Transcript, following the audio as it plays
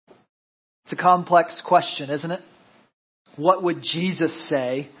It's a complex question, isn't it? What would Jesus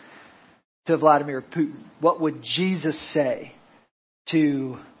say to Vladimir Putin? What would Jesus say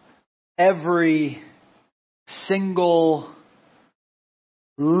to every single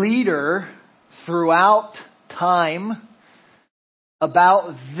leader throughout time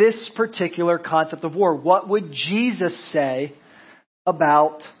about this particular concept of war? What would Jesus say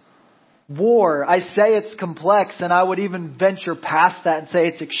about war? I say it's complex, and I would even venture past that and say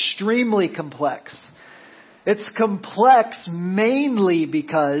it's extremely complex. It's complex mainly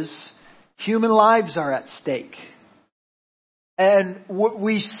because human lives are at stake. And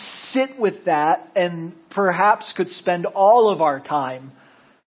we sit with that and perhaps could spend all of our time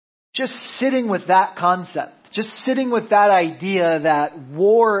just sitting with that concept, just sitting with that idea that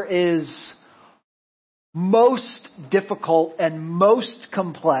war is most difficult and most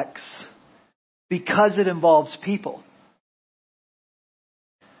complex because it involves people.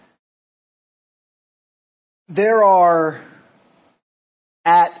 There are,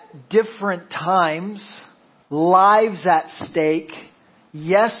 at different times, lives at stake,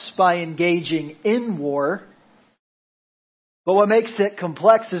 yes, by engaging in war. But what makes it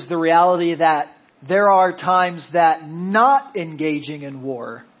complex is the reality that there are times that not engaging in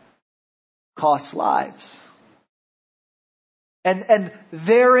war costs lives. And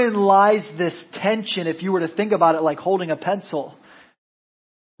therein lies this tension, if you were to think about it like holding a pencil.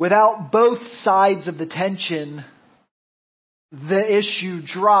 Without both sides of the tension, the issue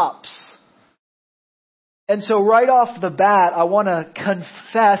drops. And so right off the bat, I want to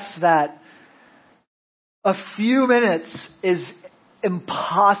confess that a few minutes is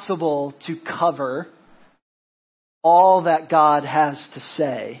impossible to cover all that God has to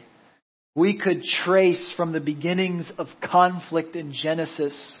say. We could trace from the beginnings of conflict in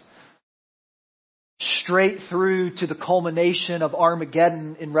Genesis straight through to the culmination of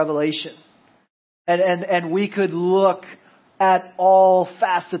Armageddon in Revelation. And we could look at all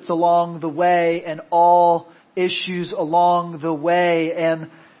facets along the way and all issues along the way and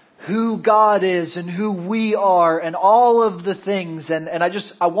who God is and who we are and all of the things. And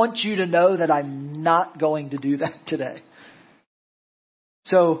I want you to know that I'm not going to do that today.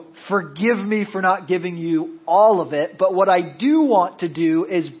 So forgive me for not giving you all of it. But what I do want to do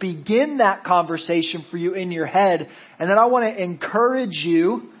is begin that conversation for you in your head. And then I want to encourage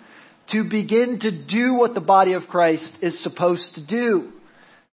you to begin to do what the body of Christ is supposed to do.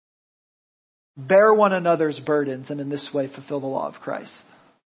 Bear one another's burdens and in this way fulfill the law of Christ.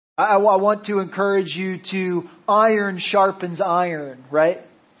 I want to encourage you to iron sharpens iron, right?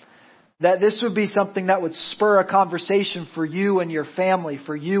 That this would be something that would spur a conversation for you and your family,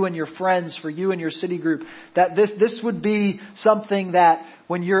 for you and your friends, for you and your city group. That this would be something that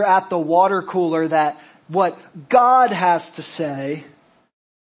when you're at the water cooler, that what God has to say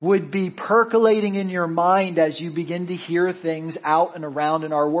would be percolating in your mind as you begin to hear things out and around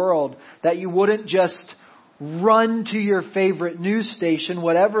in our world. That you wouldn't just run to your favorite news station,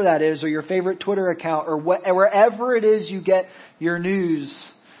 whatever that is, or your favorite Twitter account, or wherever it is you get your news.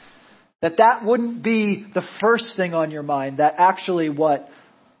 That wouldn't be the first thing on your mind. That actually what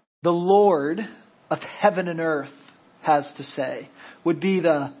the Lord of heaven and earth has to say would be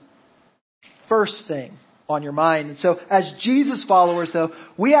the first thing on your mind. And so as Jesus followers, though,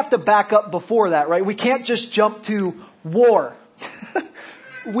 we have to back up before that, right? We can't just jump to war.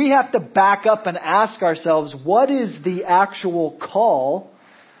 We have to back up and ask ourselves, what is the actual call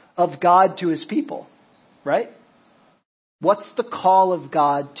of God to His people, right? What's the call of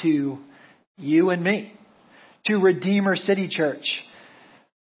God to you and me, to Redeemer City Church?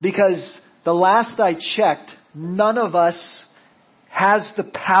 Because the last I checked, none of us has the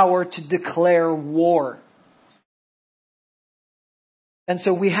power to declare war. And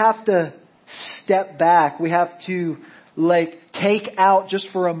so we have to step back. We have to take out just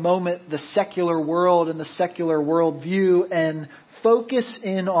for a moment the secular world and the secular worldview and focus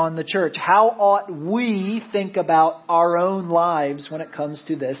in on the church. How ought we think about our own lives when it comes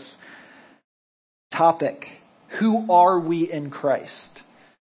to this topic? Who are we in Christ?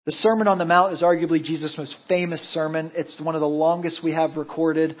 The Sermon on the Mount is arguably Jesus' most famous sermon. It's one of the longest we have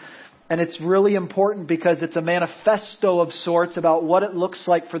recorded. And it's really important because it's a manifesto of sorts about what it looks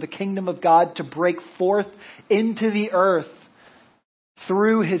like for the kingdom of God to break forth into the earth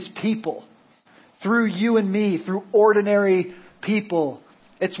through His people, through you and me, through ordinary people.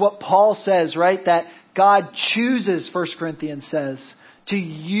 It's what Paul says, right? That God chooses, 1 Corinthians says, to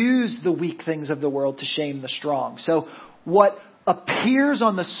use the weak things of the world to shame the strong. So what appears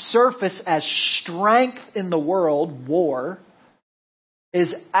on the surface as strength in the world, war,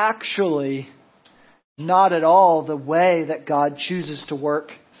 is actually not at all the way that God chooses to work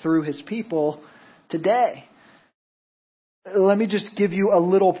through his people today. Let me just give you a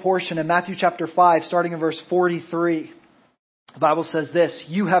little portion in Matthew chapter 5, starting in verse 43. The Bible says this: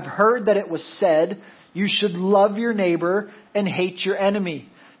 "You have heard that it was said, you should love your neighbor and hate your enemy."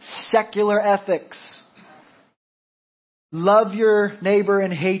 Secular ethics. Love your neighbor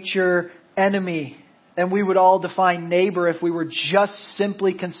and hate your enemy. And we would all define neighbor if we were just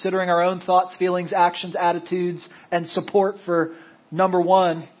simply considering our own thoughts, feelings, actions, attitudes, and support for number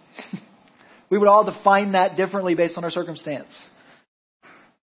one. We would all define that differently based on our circumstance.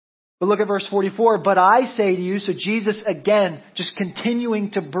 But look at verse 44. "But I say to you," so Jesus again, just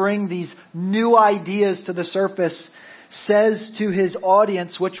continuing to bring these new ideas to the surface, says to his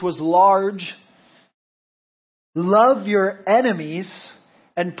audience, which was large, "Love your enemies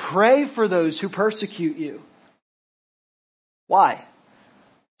and pray for those who persecute you." Why?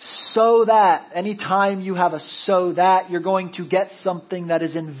 So that anytime you have a so that, you're going to get something that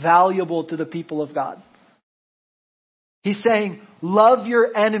is invaluable to the people of God. He's saying, love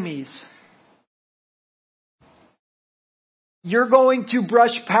your enemies. You're going to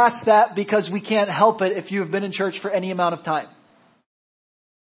brush past that because we can't help it if you have been in church for any amount of time.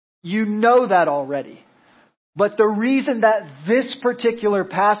 You know that already. But the reason that this particular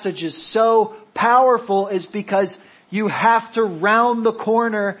passage is so powerful is because you have to round the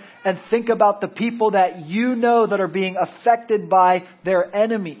corner and think about the people that you know that are being affected by their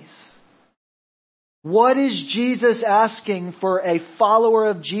enemies. What is Jesus asking for a follower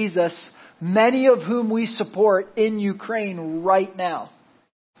of Jesus, many of whom we support in Ukraine right now?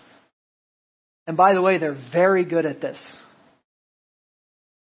 And by the way, they're very good at this.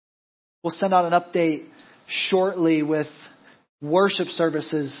 We'll send out an update shortly with worship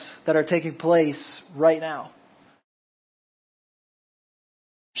services that are taking place right now.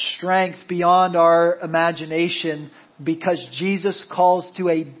 Strength beyond our imagination because Jesus calls to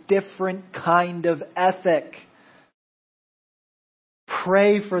a different kind of ethic.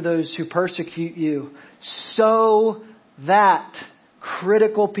 Pray for those who persecute you so that,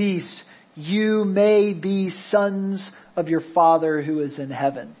 critical piece, you may be sons of your Father who is in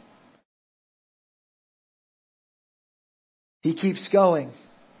heaven. He keeps going.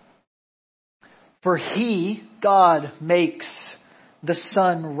 "For he, God, makes the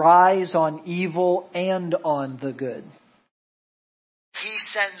sun rise on evil and on the good. He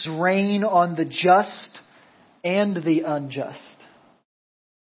sends rain on the just and the unjust.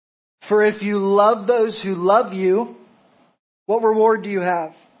 For if you love those who love you, what reward do you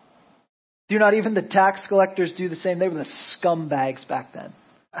have? Do not even the tax collectors do the same? They were the scumbags back then."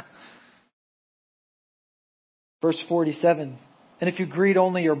 Verse 47, "And if you greet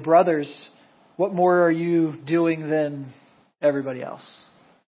only your brothers, what more are you doing than everybody else?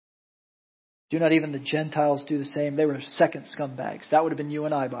 Do not even the Gentiles do the same?" They were second scumbags. That would have been you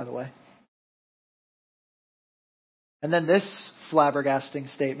and I, by the way. And then this flabbergasting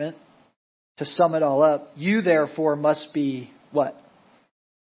statement, to sum it all up: "You therefore must be" what?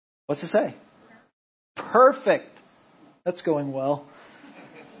 What's it say? Perfect. That's going well.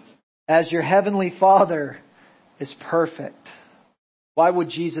 "As your heavenly Father is perfect." Why would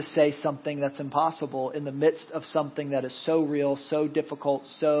Jesus say something that's impossible in the midst of something that is so real, so difficult,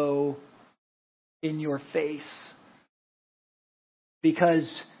 so in your face?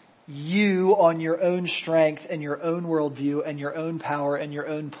 Because you, on your own strength and your own worldview and your own power and your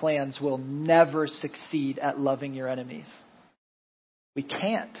own plans, will never succeed at loving your enemies. We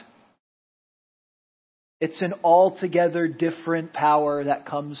can't. It's an altogether different power that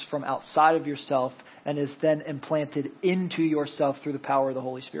comes from outside of yourself and is then implanted into yourself through the power of the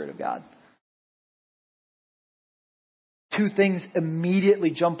Holy Spirit of God. Two things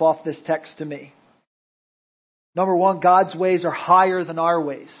immediately jump off this text to me. Number one, God's ways are higher than our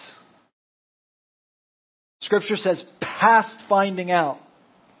ways. Scripture says, past finding out.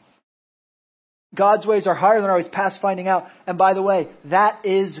 God's ways are higher than our ways, past finding out. And by the way, that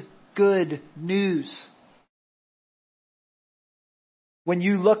is good news. When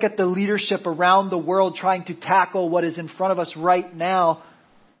you look at the leadership around the world trying to tackle what is in front of us right now,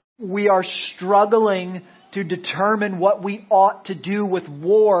 we are struggling to determine what we ought to do with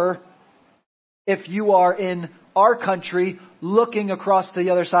war if you are in our country looking across the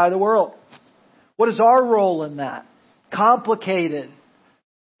other side of the world. What is our role in that? Complicated.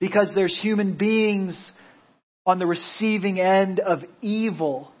 Because there's human beings on the receiving end of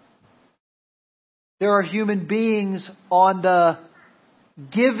evil. There are human beings on the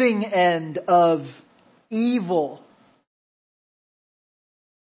giving end of evil.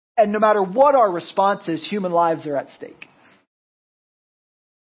 And no matter what our response is, human lives are at stake.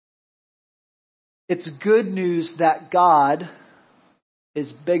 It's good news that God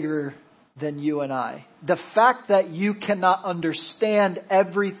is bigger than you and I. The fact that you cannot understand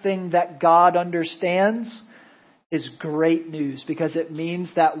everything that God understands is great news, because it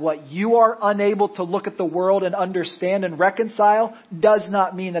means that what you are unable to look at the world and understand and reconcile does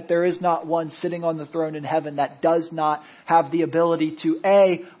not mean that there is not one sitting on the throne in heaven that does not have the ability to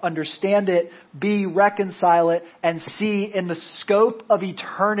A, understand it, B, reconcile it, and C, in the scope of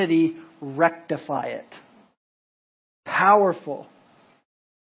eternity, rectify it. Powerful.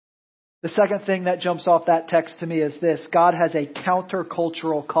 The second thing that jumps off that text to me is this: God has a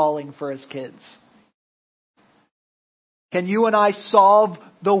countercultural calling for His kids. Can you and I solve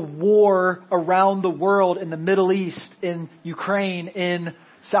the war around the world, in the Middle East, in Ukraine, in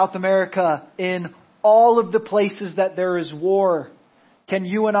South America, in all of the places that there is war? Can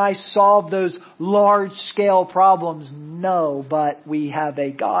you and I solve those large-scale problems? No, but we have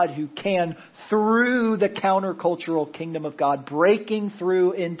a God who can, through the countercultural kingdom of God, breaking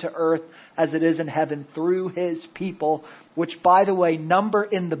through into earth as it is in heaven through His people, which, by the way, number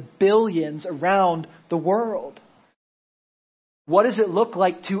in the billions around the world. What does it look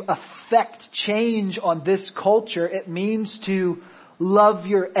like to affect change on this culture? It means to love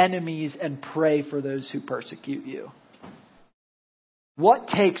your enemies and pray for those who persecute you. What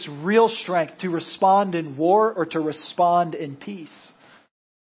takes real strength to respond in war or to respond in peace?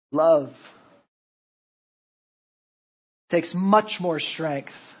 Love. It takes much more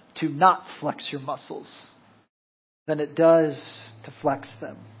strength to not flex your muscles than it does to flex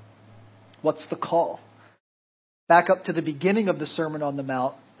them. What's the call? Back up to the beginning of the Sermon on the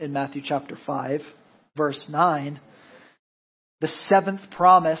Mount in Matthew chapter 5, verse 9. The seventh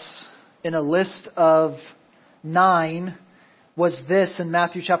promise in a list of 9 was this in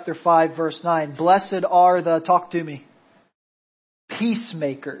Matthew chapter 5, verse 9. Blessed are the, talk to me,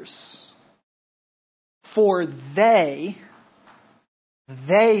 peacemakers, for they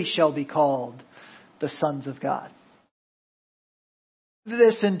shall be called the sons of God.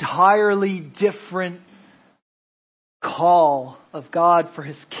 This entirely different call of God for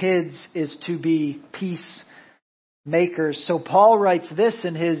His kids is to be peacemakers. So Paul writes this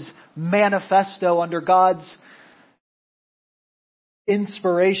in his manifesto under God's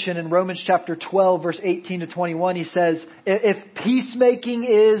inspiration in Romans chapter 12, verse 18 to 21. He says, if peacemaking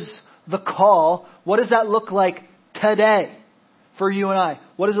is the call, what does that look like today for you and I?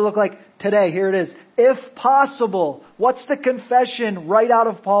 What does it look like today? Here it is. If possible. What's the confession right out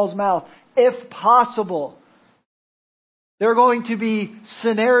of Paul's mouth? If possible. There are going to be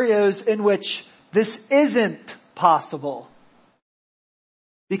scenarios in which this isn't possible,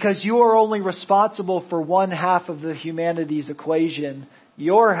 because you are only responsible for one half of the humanity's equation,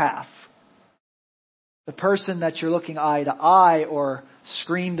 your half. The person that you're looking eye to eye or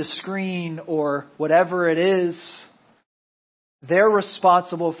screen to screen or whatever it is, they're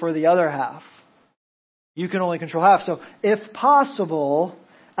responsible for the other half. You can only control half. So if possible,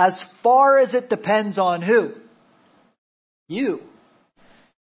 as far as it depends on who? You.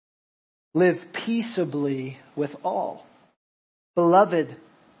 Live peaceably with all. Beloved,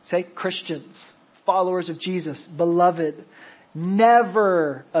 say Christians, followers of Jesus, beloved,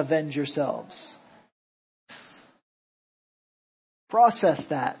 never avenge yourselves. Process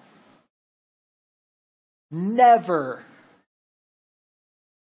that. Never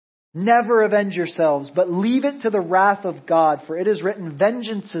avenge yourselves, but leave it to the wrath of God, for it is written,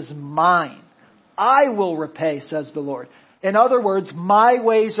 vengeance is mine. I will repay, says the Lord. In other words, my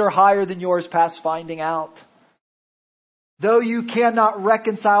ways are higher than yours past finding out. Though you cannot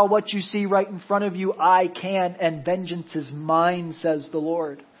reconcile what you see right in front of you, I can, and vengeance is mine, says the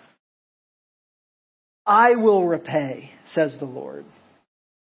Lord. I will repay, says the Lord.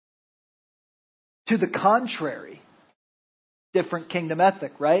 To the contrary, different kingdom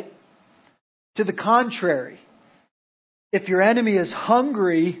ethic, right? To the contrary, if your enemy is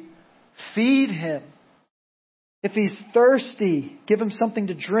hungry, feed him. If he's thirsty, give him something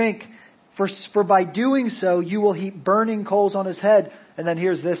to drink. For by doing so, you will heap burning coals on his head. And then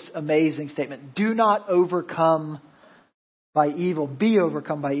here's this amazing statement. Do not overcome by evil. Be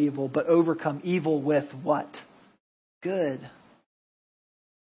overcome by evil, but overcome evil with what? Good.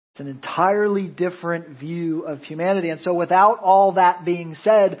 It's an entirely different view of humanity. And so without all that being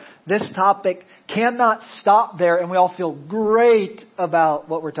said, this topic cannot stop there and we all feel great about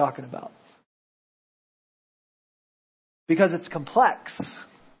what we're talking about. Because it's complex.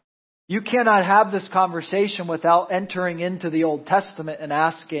 You cannot have this conversation without entering into the Old Testament and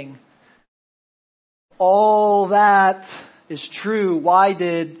asking, all that is true. Why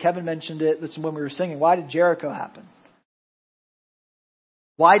did, Kevin mentioned it, this is when we were singing, why did Jericho happen?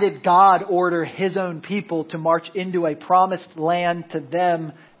 Why did God order His own people to march into a promised land to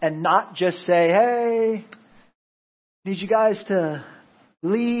them and not just say, hey, need you guys to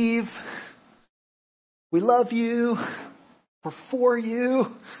leave. We love you. We're for you.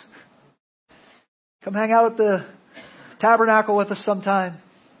 Come hang out at the tabernacle with us sometime.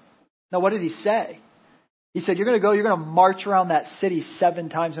 Now, what did He say? He said, you're going to march around that city 7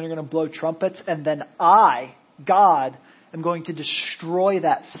 times and you're going to blow trumpets. And then I, God, am going to destroy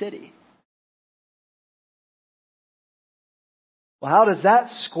that city. Well, how does that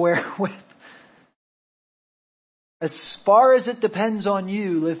square with, as far as it depends on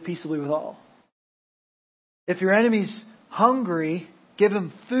you, live peaceably with all? If your enemy's hungry, give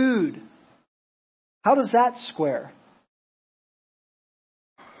him food. How does that square?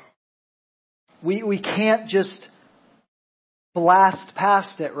 We can't just blast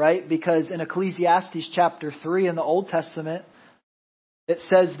past it, right? Because in Ecclesiastes chapter 3 in the Old Testament, it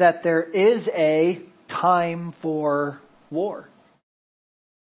says that there is a time for war.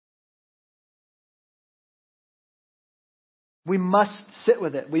 We must sit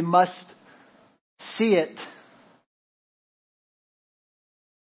with it. We must see it.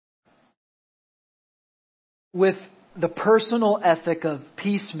 With the personal ethic of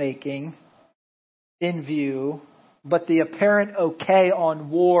peacemaking in view, but the apparent okay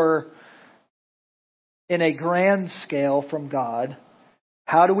on war in a grand scale from God,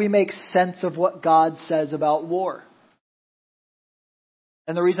 how do we make sense of what God says about war?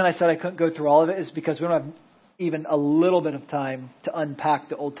 And the reason I said I couldn't go through all of it is because we don't have even a little bit of time to unpack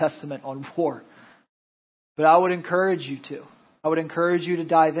the Old Testament on war. But I would encourage you to. I would encourage you to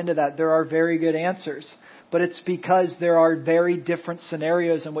dive into that. There are very good answers. But it's because there are very different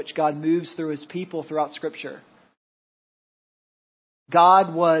scenarios in which God moves through His people throughout Scripture.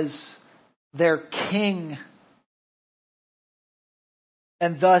 God was their king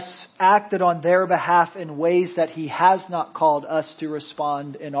and thus acted on their behalf in ways that He has not called us to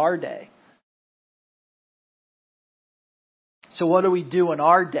respond in our day. So what do we do in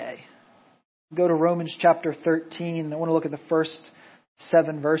our day? Go to Romans chapter 13. I want to look at the first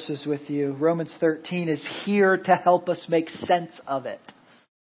 7 verses with you. Romans 13 is here to help us make sense of it.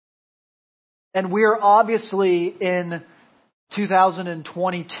 And we're obviously in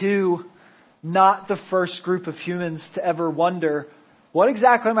 2022 not the first group of humans to ever wonder, what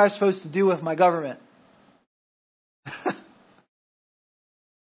exactly am I supposed to do with my government?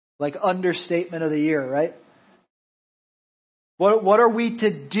 Like understatement of the year, right? What are we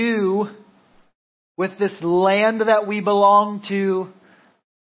to do with this land that we belong to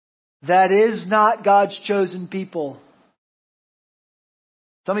that is not God's chosen people?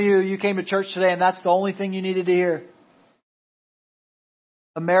 Some of you came to church today and that's the only thing you needed to hear.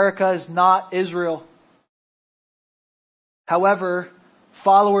 America is not Israel. However,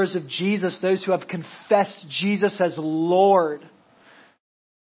 followers of Jesus, those who have confessed Jesus as Lord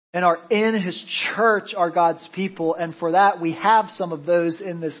and are in His church, are God's people. And for that, we have some of those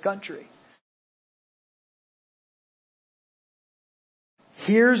in this country.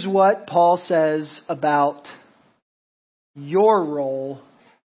 Here's what Paul says about your role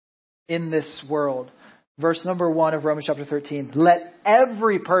in this world. Verse number 1 of Romans chapter 13. Let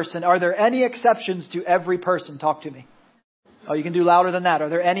every person, are there any exceptions to every person? Talk to me. Oh, you can do louder than that. Are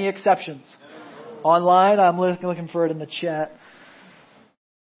there any exceptions? No. Online, I'm looking for it in the chat.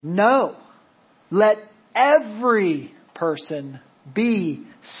 No. Let every person be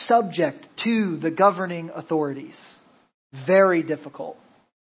subject to the governing authorities. Very difficult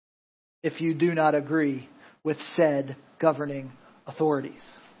if you do not agree with said governing authorities.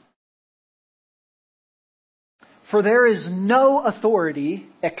 For there is no authority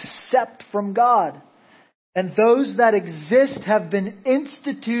except from God, and those that exist have been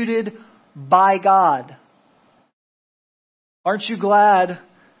instituted by God. Aren't you glad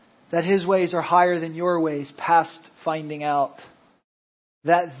that His ways are higher than your ways, past finding out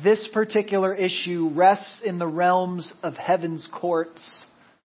that this particular issue rests in the realms of heaven's courts,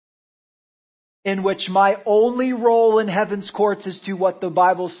 in which my only role in heaven's courts is to what the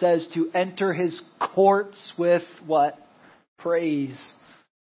Bible says, to enter His courts with what? Praise,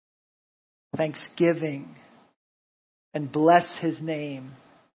 thanksgiving, and bless His name.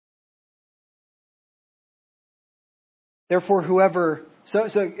 Therefore, so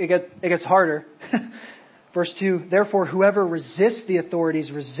it gets harder. Verse 2, therefore, whoever resists the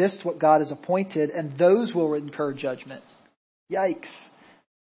authorities resists what God has appointed, and those will incur judgment. Yikes.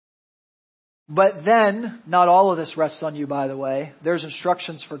 But then, not all of this rests on you, by the way. There's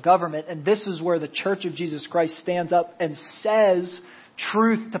instructions for government, and this is where the Church of Jesus Christ stands up and says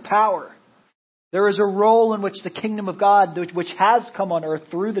truth to power. There is a role in which the kingdom of God, which has come on earth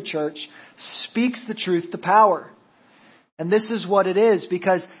through the church, speaks the truth to power. And this is what it is,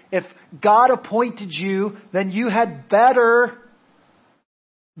 because if God appointed you, then you had better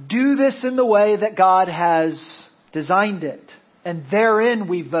do this in the way that God has designed it. And therein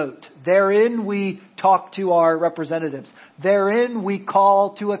we vote. Therein we talk to our representatives. Therein we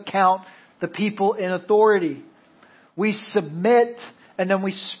call to account the people in authority. We submit and then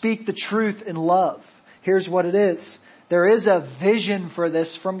we speak the truth in love. Here's what it is. There is a vision for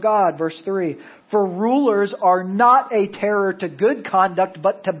this from God. Verse 3. For rulers are not a terror to good conduct,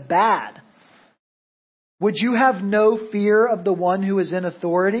 but to bad. Would you have no fear of the one who is in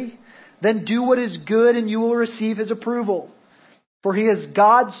authority? Then do what is good and you will receive his approval. For he is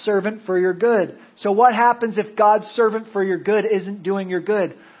God's servant for your good. So what happens if God's servant for your good isn't doing your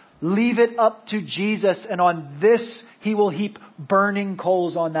good? Leave it up to Jesus, and on this he will heap burning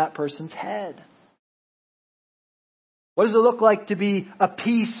coals on that person's head. What does it look like to be a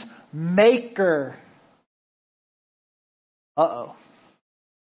peacemaker? Uh-oh.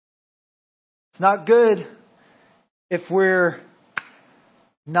 It's not good if we're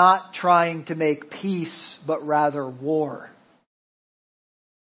not trying to make peace, but rather war.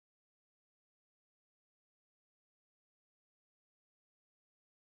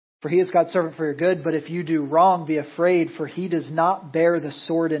 For he is God's servant for your good, but if you do wrong, be afraid, for he does not bear the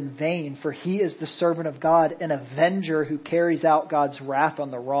sword in vain, for he is the servant of God, an avenger who carries out God's wrath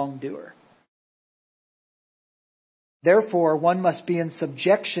on the wrongdoer. Therefore, one must be in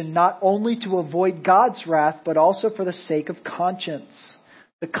subjection not only to avoid God's wrath, but also for the sake of conscience.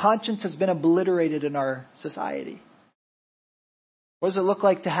 The conscience has been obliterated in our society. What does it look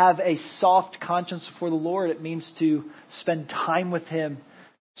like to have a soft conscience before the Lord? It means to spend time with Him,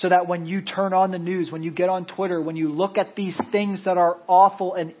 so that when you turn on the news, when you get on Twitter, when you look at these things that are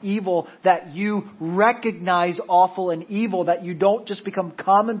awful and evil, that you recognize awful and evil, that you don't just become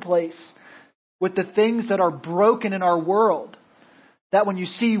commonplace with the things that are broken in our world. That when you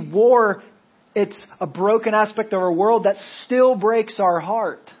see war, it's a broken aspect of our world that still breaks our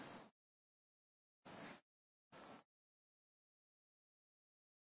heart.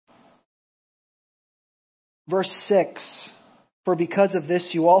 Verse 6. For because of this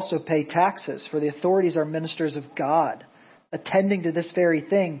you also pay taxes, for the authorities are ministers of God, attending to this very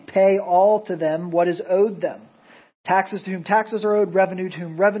thing. Pay all to them what is owed them. Taxes to whom taxes are owed, revenue to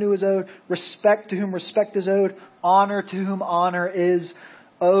whom revenue is owed, respect to whom respect is owed, honor to whom honor is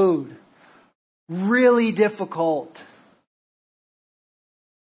owed. Really difficult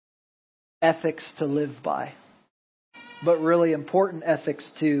ethics to live by, but really important ethics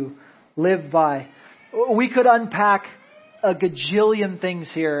to live by. We could unpack a gajillion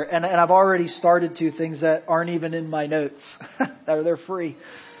things here, and I've already started to, things that aren't even in my notes. They're free.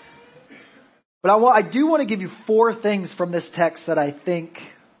 But I do want to give you 4 things from this text that I think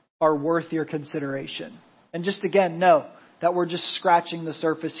are worth your consideration. And just again, know that we're just scratching the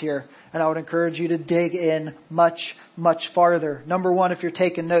surface here, and I would encourage you to dig in much, much farther. Number 1, if you're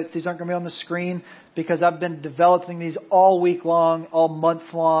taking notes, these aren't going to be on the screen because I've been developing these all week long, all month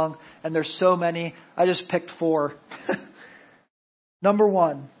long, and there's so many. I just picked 4. Number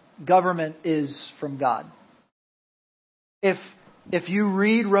 1, government is from God. If you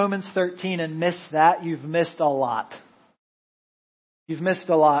read Romans 13 and miss that, you've missed a lot. You've missed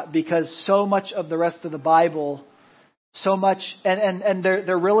a lot, because so much of the rest of the Bible, so much, and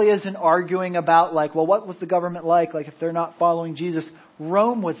there really isn't arguing about like, well, what was the government like if they're not following Jesus?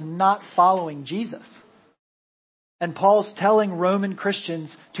 Rome was not following Jesus. And Paul's telling Roman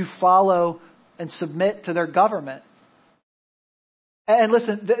Christians to follow and submit to their government. And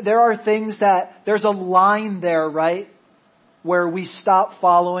listen, there are things that, there's a line there, right, where we stop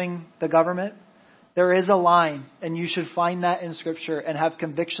following the government. There is a line, and you should find that in Scripture and have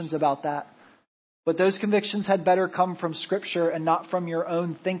convictions about that. But those convictions had better come from Scripture and not from your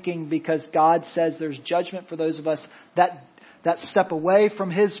own thinking, because God says there's judgment for those of us that step away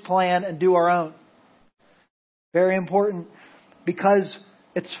from His plan and do our own. Very important, because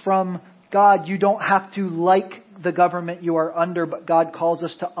it's from God. You don't have to like the government you are under, but God calls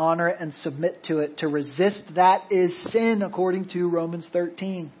us to honor it and submit to it. To resist that is sin, according to Romans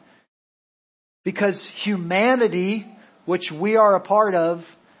 13. Because humanity, which we are a part of,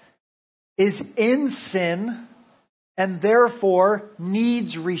 is in sin and therefore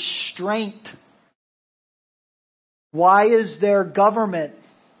needs restraint. Why is there government?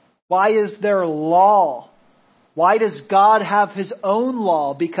 Why is there law? Why does God have His own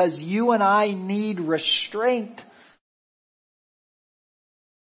law? Because you and I need restraint.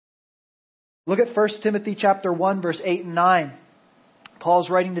 Look at 1 Timothy chapter 1, verse 8 and 9. Paul's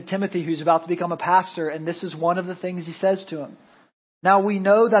writing to Timothy, who's about to become a pastor, and this is one of the things he says to him. Now we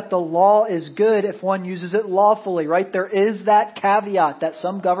know that the law is good if one uses it lawfully, right? There is that caveat that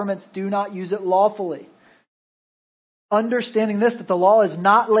some governments do not use it lawfully. Understanding this, that the law is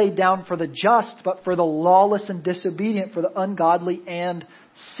not laid down for the just, but for the lawless and disobedient, for the ungodly and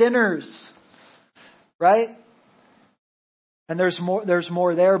sinners. Right? And there's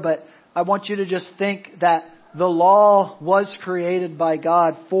more there, but I want you to just think that the law was created by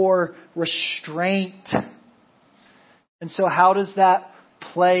God for restraint. And so how does that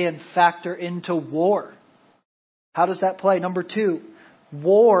play and factor into war? How does that play? Number 2,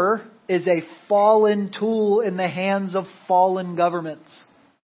 war is a fallen tool in the hands of fallen governments.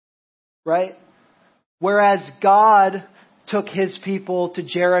 Right? Whereas God took His people to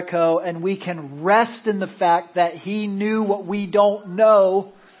Jericho, and we can rest in the fact that He knew what we don't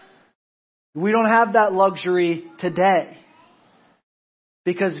know. We don't have that luxury today.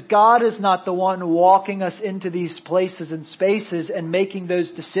 Because God is not the one walking us into these places and spaces and making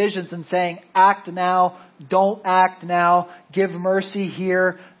those decisions and saying, act now, don't act now, give mercy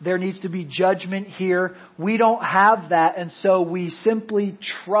here, there needs to be judgment here. We don't have that, and so we simply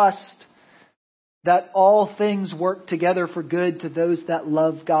trust that all things work together for good to those that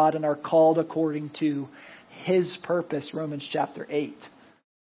love God and are called according to His purpose, Romans chapter 8.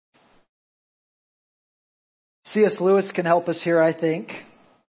 C.S. Lewis can help us here, I think.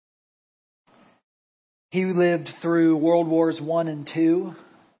 He lived through World Wars I and II,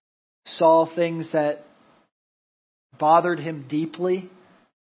 saw things that bothered him deeply.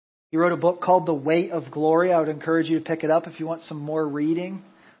 He wrote a book called The Weight of Glory. I would encourage you to pick it up if you want some more reading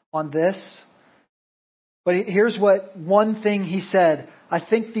on this. But here's one thing he said. I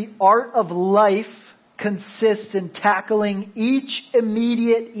think the art of life consists in tackling each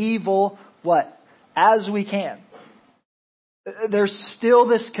immediate evil, as we can. There's still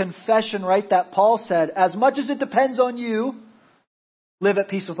this confession, right, that Paul said, as much as it depends on you, live at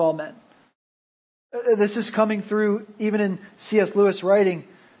peace with all men. This is coming through even in C.S. Lewis writing.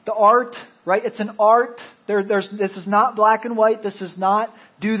 The art, right, it's an art. This is not black and white. This is not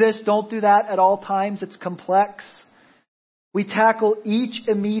do this, don't do that at all times. It's complex. We tackle each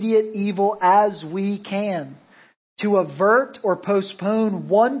immediate evil as we can. To avert or postpone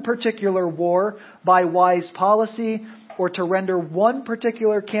one particular war by wise policy, or to render one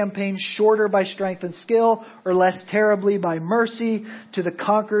particular campaign shorter by strength and skill, or less terribly by mercy to the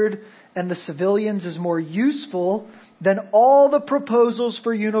conquered and the civilians, is more useful than all the proposals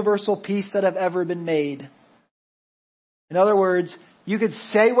for universal peace that have ever been made. In other words, you could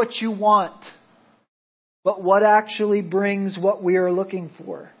say what you want, but what actually brings what we are looking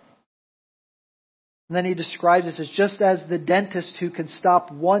for? And then he describes this as just as the dentist who can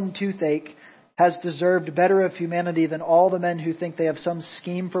stop one toothache has deserved better of humanity than all the men who think they have some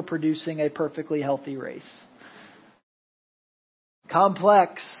scheme for producing a perfectly healthy race.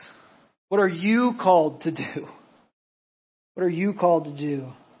 Complex. What are you called to do? What are you called to do?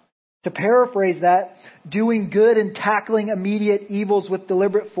 To paraphrase that, doing good and tackling immediate evils with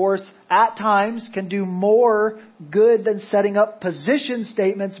deliberate force at times can do more good than setting up position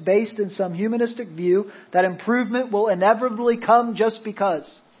statements based in some humanistic view that improvement will inevitably come just because.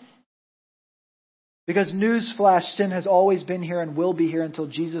 Because newsflash, sin has always been here and will be here until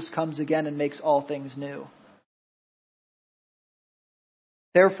Jesus comes again and makes all things new.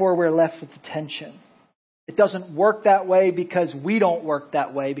 Therefore, we're left with the tension. It doesn't work that way because we don't work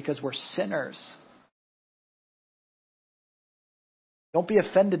that way, because we're sinners. Don't be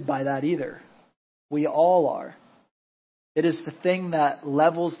offended by that either. We all are. It is the thing that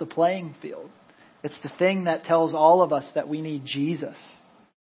levels the playing field. It's the thing that tells all of us that we need Jesus.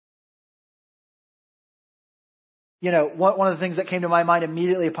 You know, one of the things that came to my mind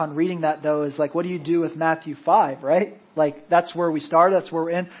immediately upon reading that, though, is like, what do you do with Matthew 5, right? Like, that's where we start. That's where we're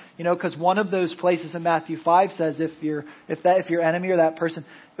in. You know, because one of those places in Matthew 5 says if your enemy or that person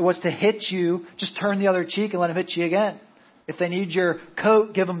was to hit you, just turn the other cheek and let him hit you again. If they need your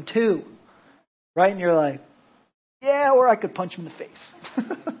coat, give them 2. Right? And you're like, yeah, or I could punch him in the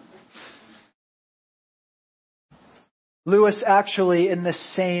face. Lewis actually, in this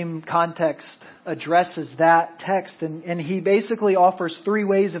same context, addresses that text, and he basically offers 3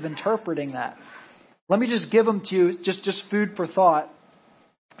 ways of interpreting that. Let me just give them to you, just food for thought.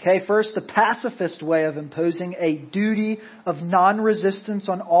 Okay, first, the pacifist way of imposing a duty of non-resistance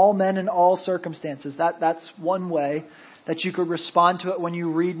on all men in all circumstances. That's one way that you could respond to it when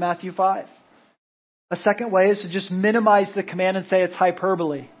you read Matthew 5. A second way is to just minimize the command and say it's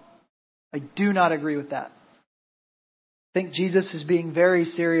hyperbole. I do not agree with that. I think Jesus is being very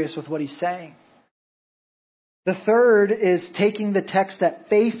serious with what he's saying. The third is taking the text at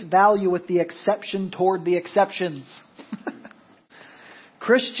face value with the exception toward the exceptions.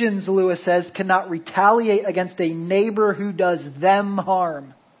 Christians, Lewis says, cannot retaliate against a neighbor who does them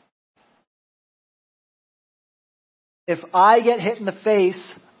harm. If I get hit in the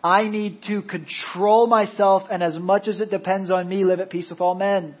face, I need to control myself, and as much as it depends on me, live at peace with all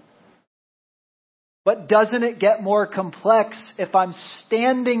men. But doesn't it get more complex if I'm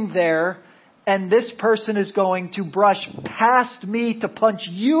standing there and this person is going to brush past me to punch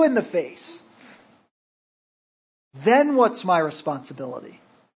you in the face? Then what's my responsibility?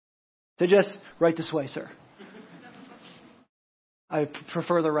 To just, right this way, sir. I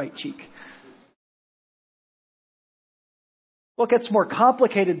prefer the right cheek. Well, it gets more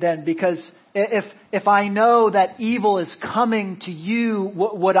complicated then, because if I know that evil is coming to you,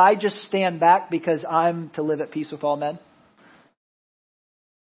 would I just stand back because I'm to live at peace with all men?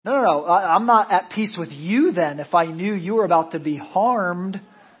 No. I'm not at peace with you then if I knew you were about to be harmed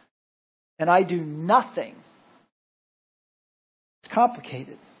and I do nothing. It's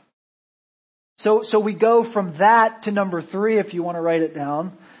complicated. So we go from that to number 3, if you want to write it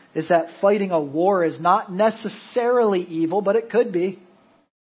down, is that fighting a war is not necessarily evil, but it could be.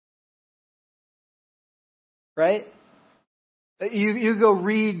 Right? You go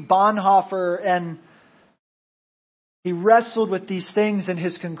read Bonhoeffer, and he wrestled with these things, and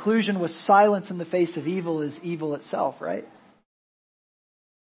his conclusion was silence in the face of evil is evil itself, right?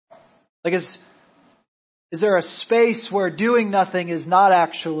 Like, is there a space where doing nothing is not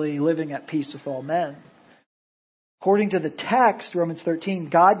actually living at peace with all men? According to the text, Romans 13,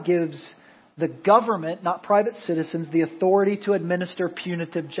 God gives the government, not private citizens, the authority to administer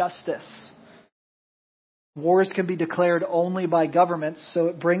punitive justice. Wars can be declared only by governments, so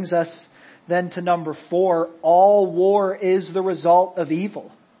it brings us then to number 4. All war is the result of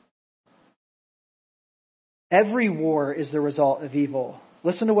evil. Every war is the result of evil.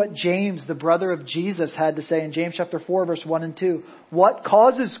 Listen to what James, the brother of Jesus, had to say in James chapter 4, verse 1 and 2. What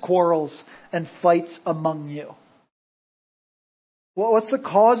causes quarrels and fights among you? Well, what's the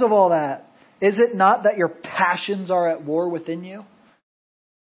cause of all that? Is it not that your passions are at war within you?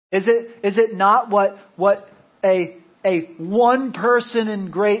 Is it not what a one person in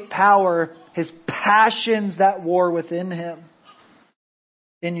great power, his passions that war within him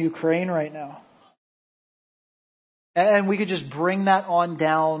in Ukraine right now? And we could just bring that on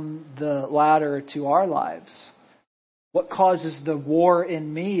down the ladder to our lives. What causes the war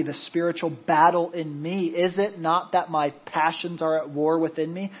in me, the spiritual battle in me? Is it not that my passions are at war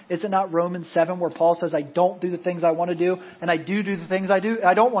within me? Is it not Romans 7 where Paul says, I don't do the things I want to do, and I do the things I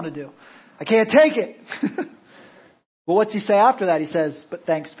don't want to do? I can't take it. Well, what's he say after that? He says, but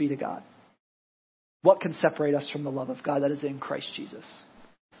thanks be to God. What can separate us from the love of God that is in Christ Jesus?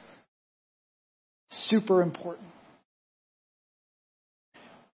 Super important.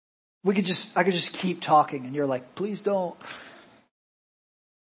 I could just keep talking, and you're like, please don't.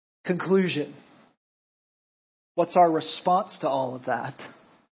 Conclusion. What's our response to all of that?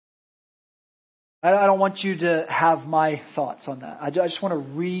 I don't want you to have my thoughts on that. I just want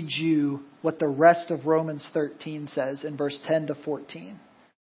to read you what the rest of Romans 13 says in verse 10 to 14.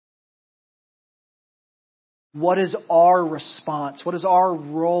 What is our response? What is our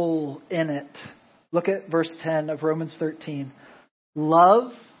role in it? Look at verse 10 of Romans 13.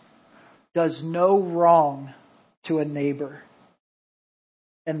 Love does no wrong to a neighbor,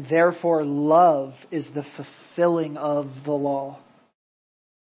 and therefore love is the fulfilling of the law.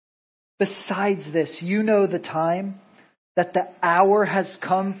 Besides this, you know the time, that the hour has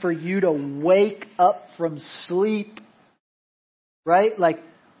come for you to wake up from sleep. Right? Like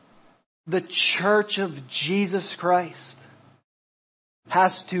the church of Jesus Christ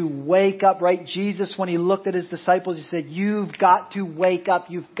has to wake up, right? Jesus, when he looked at his disciples, he said, you've got to wake up.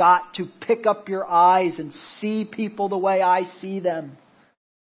 You've got to pick up your eyes and see people the way I see them.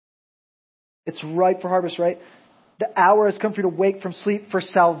 It's ripe for harvest, right? The hour has come for you to wake from sleep, for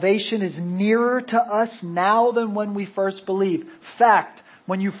salvation is nearer to us now than when we first believed. Fact,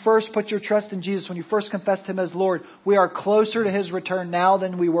 when you first put your trust in Jesus, when you first confessed Him as Lord, we are closer to His return now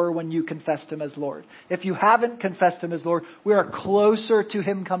than we were when you confessed Him as Lord. If you haven't confessed Him as Lord, we are closer to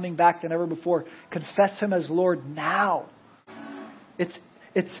Him coming back than ever before. Confess Him as Lord now.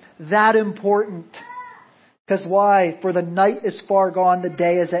 It's that important. Because why? For the night is far gone, the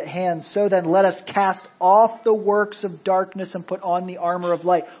day is at hand. So then let us cast off the works of darkness and put on the armor of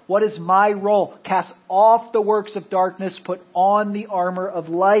light. What is my role? Cast off the works of darkness, put on the armor of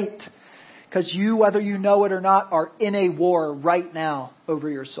light. Because you, whether you know it or not, are in a war right now over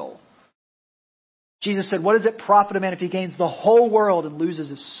your soul. Jesus said, what does it profit a man if he gains the whole world and loses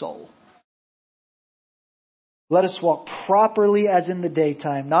his soul? Let us walk properly as in the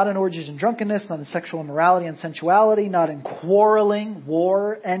daytime, not in orgies and drunkenness, not in sexual immorality and sensuality, not in quarreling,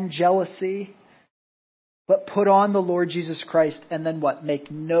 war, and jealousy, but put on the Lord Jesus Christ, and then what? Make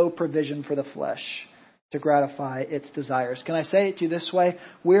no provision for the flesh to gratify its desires. Can I say it to you this way?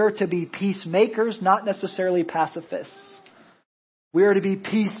 We are to be peacemakers, not necessarily pacifists. We are to be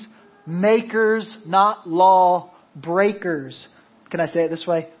peacemakers, not law breakers. Can I say it this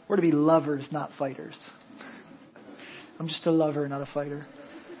way? We're to be lovers, not fighters. I'm just a lover, not a fighter.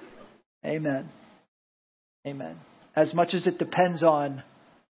 Amen. Amen. As much as it depends on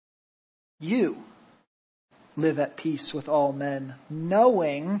you, live at peace with all men,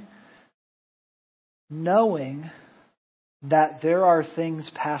 knowing that there are things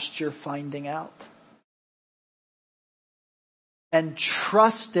past your finding out. And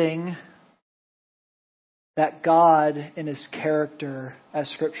trusting that God in His character, as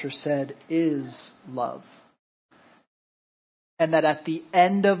Scripture said, is love. And that at the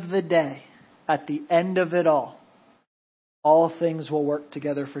end of the day, at the end of it all things will work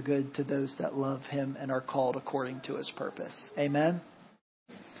together for good to those that love Him and are called according to His purpose. Amen?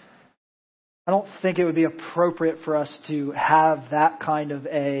 I don't think it would be appropriate for us to have that kind of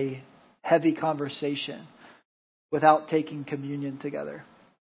a heavy conversation without taking communion together.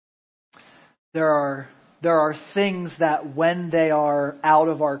 There are things that when they are out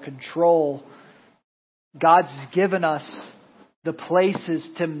of our control, God's given us the places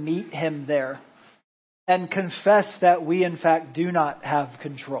to meet Him there and confess that we in fact do not have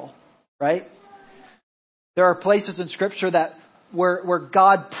control, right? There are places in Scripture that where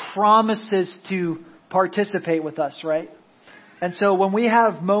God promises to participate with us, right? And so when we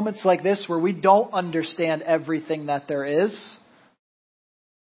have moments like this where we don't understand everything that there is,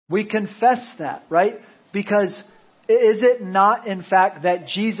 we confess that, right? Because is it not in fact that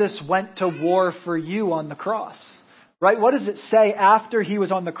Jesus went to war for you on the cross? Right? What does it say after He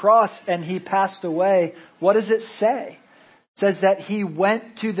was on the cross and He passed away? What does it say? It says that He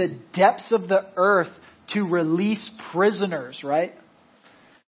went to the depths of the earth to release prisoners, right?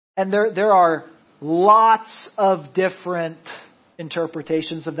 And there are lots of different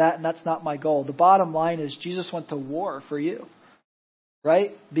interpretations of that, and that's not my goal. The bottom line is Jesus went to war for you,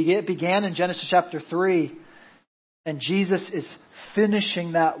 right? It began in Genesis chapter 3, and Jesus is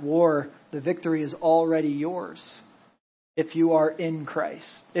finishing that war. The victory is already yours. If you are in Christ.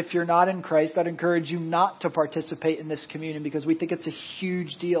 If you're not in Christ, I'd encourage you not to participate in this communion because we think it's a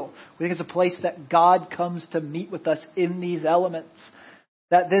huge deal. We think it's a place that God comes to meet with us in these elements.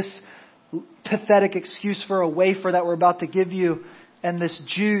 That this pathetic excuse for a wafer that we're about to give you and this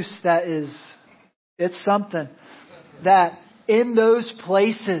juice it's something. That in those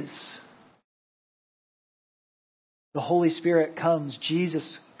places, the Holy Spirit comes,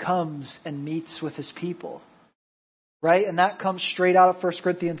 Jesus comes and meets with His people. Right? And that comes straight out of 1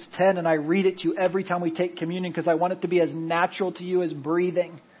 Corinthians 10. And I read it to you every time we take communion because I want it to be as natural to you as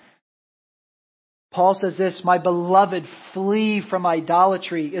breathing. Paul says this, my beloved, flee from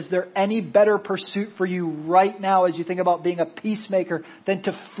idolatry. Is there any better pursuit for you right now as you think about being a peacemaker than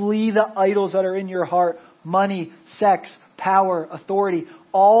to flee the idols that are in your heart? Money, sex, power, authority.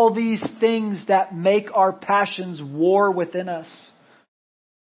 All these things that make our passions war within us.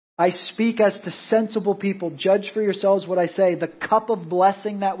 I speak as to sensible people. Judge for yourselves what I say. The cup of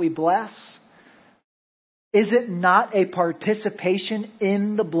blessing that we bless, is it not a participation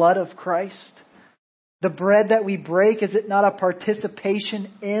in the blood of Christ? The bread that we break, is it not a participation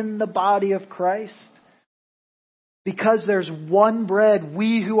in the body of Christ? Because there's one bread,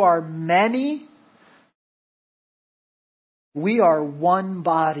 we who are many, we are one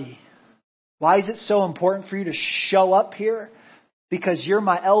body. Why is it so important for you to show up here? Because you're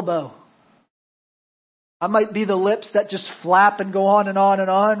my elbow. I might be the lips that just flap and go on and on and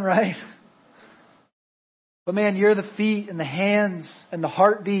on, right? But man, you're the feet and the hands and the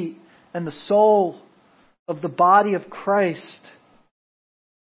heartbeat and the soul of the body of Christ.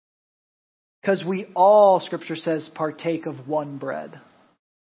 Because we all, Scripture says, partake of one bread.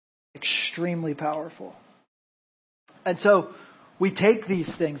 Extremely powerful. And so we take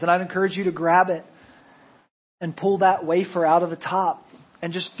these things, and I'd encourage you to grab it and pull that wafer out of the top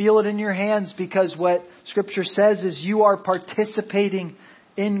and just feel it in your hands, because what Scripture says is you are participating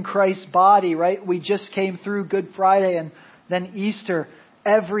in Christ's body, right? We just came through Good Friday and then Easter.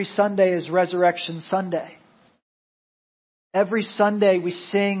 Every Sunday is Resurrection Sunday. Every Sunday we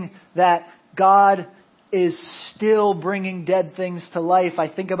sing that God is still bringing dead things to life. I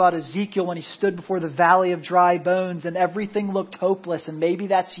think about Ezekiel when he stood before the valley of dry bones and everything looked hopeless. And maybe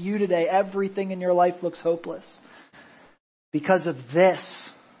that's you today. Everything in your life looks hopeless. Because of this.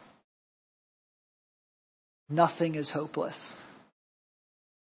 nothing is hopeless.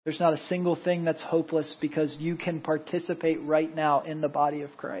 There's not a single thing that's hopeless because you can participate right now in the body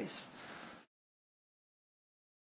of Christ.